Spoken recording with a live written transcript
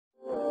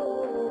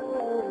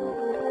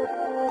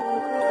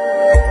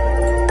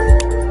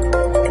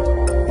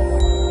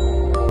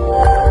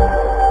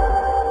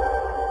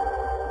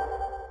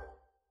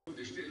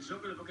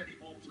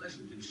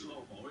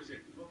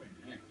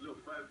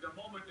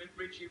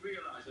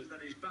realises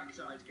that his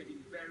backside's getting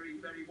very,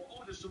 very...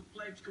 Oh, there's some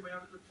flames coming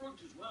out at the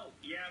front as well.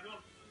 Yeah,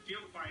 well,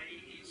 fuel fire,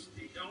 it's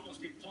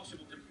almost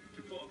impossible to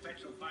put a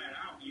petrol fire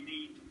out. You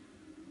need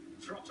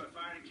proper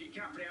firing. You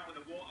can't put it out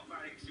with a water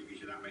fire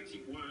extinguisher. That makes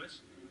it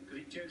worse, because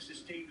it turns to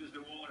steam, does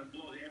the water, and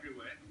blows it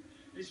everywhere.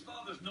 His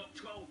father's not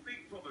 12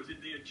 feet from us in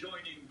the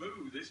adjoining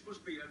booth. This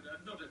must be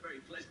not a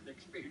very pleasant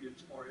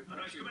experience for him.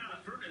 And it's coming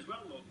out the front as well,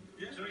 look.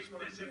 Yeah, so it's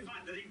the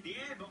fact that the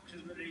airbox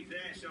is underneath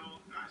there,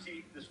 so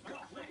actually there's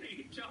what are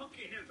you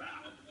talking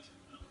about?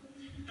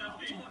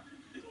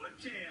 What,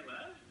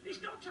 Taylor?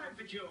 It's no time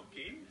for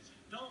joking.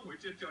 No,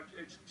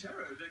 it's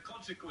terror. The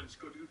consequence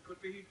could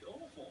be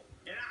awful.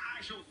 In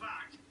actual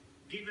fact,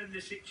 given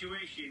the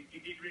situation, he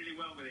did really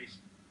well with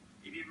this.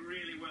 He did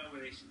really well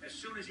with this. As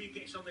soon as he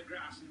gets on the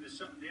grass and the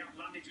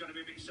landing's going to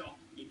be a bit soft,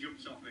 he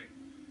jumps off it.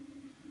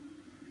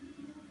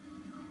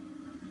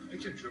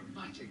 It's a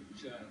dramatic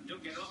turn.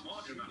 Don't get a lot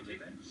more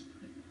dramatic.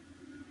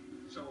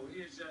 So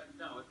here's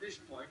now at this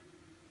point,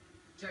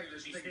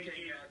 Taylor's thinking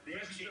the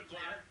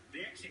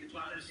exit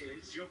plan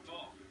is jump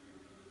off.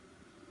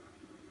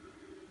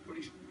 But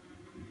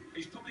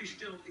he's probably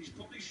still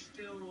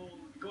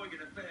going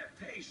at a fair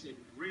pace in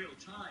real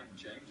time,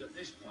 James, at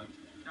this point.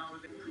 Now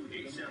with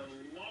it's a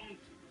long...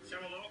 Let's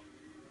have a look.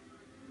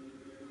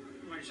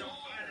 Well, it's on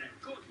fire then.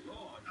 Good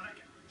Lord.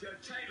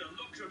 Taylor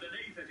looks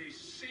underneath at his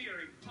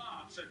searing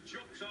parts and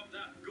jumps off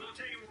that good. I'll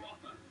tell you what,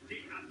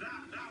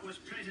 that was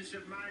presence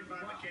of mind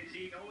by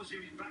Mackenzie. He always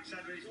used his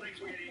backside with his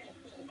legs were getting